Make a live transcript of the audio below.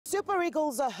Super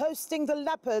Eagles are hosting the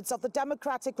Leopards of the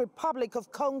Democratic Republic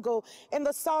of Congo in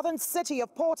the southern city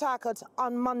of Port Harcourt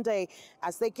on Monday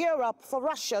as they gear up for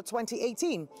Russia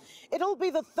 2018. It'll be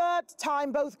the third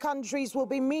time both countries will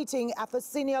be meeting at the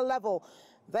senior level.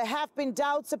 There have been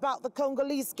doubts about the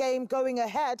Congolese game going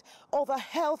ahead over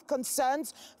health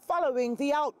concerns following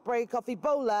the outbreak of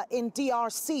Ebola in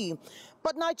DRC.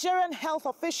 But Nigerian health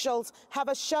officials have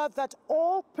assured that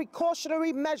all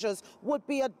precautionary measures would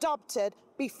be adopted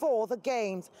before the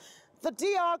games. The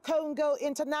DR Congo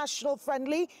International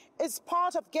Friendly is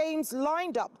part of games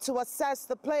lined up to assess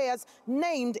the players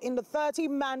named in the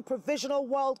 30-man Provisional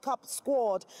World Cup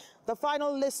squad. The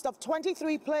final list of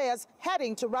 23 players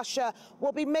heading to Russia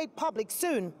will be made public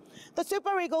soon. The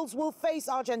Super Eagles will face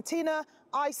Argentina,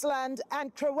 Iceland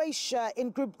and Croatia in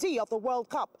Group D of the World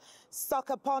Cup.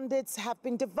 Soccer pundits have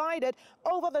been divided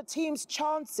over the team's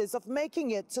chances of making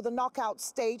it to the knockout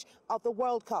stage of the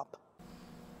World Cup.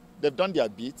 They've done their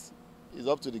bit. It's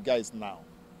up to the guys now.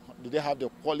 Do they have the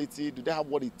quality? Do they have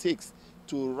what it takes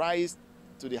to rise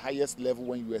to the highest level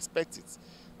when you expect it?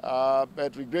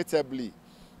 But regrettably,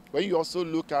 when you also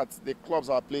look at the clubs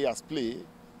our players play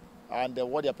and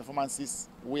what their performances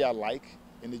were like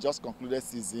in the just concluded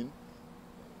season,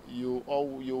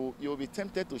 you'll be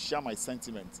tempted to share my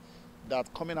sentiment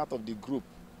that coming out of the group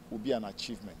will be an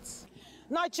achievement.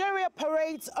 Nigeria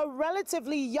parades a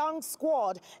relatively young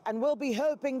squad and will be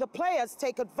hoping the players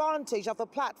take advantage of the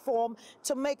platform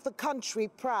to make the country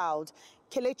proud.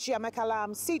 Kelechi, Emekalam,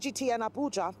 CGTN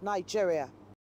Abuja, Nigeria.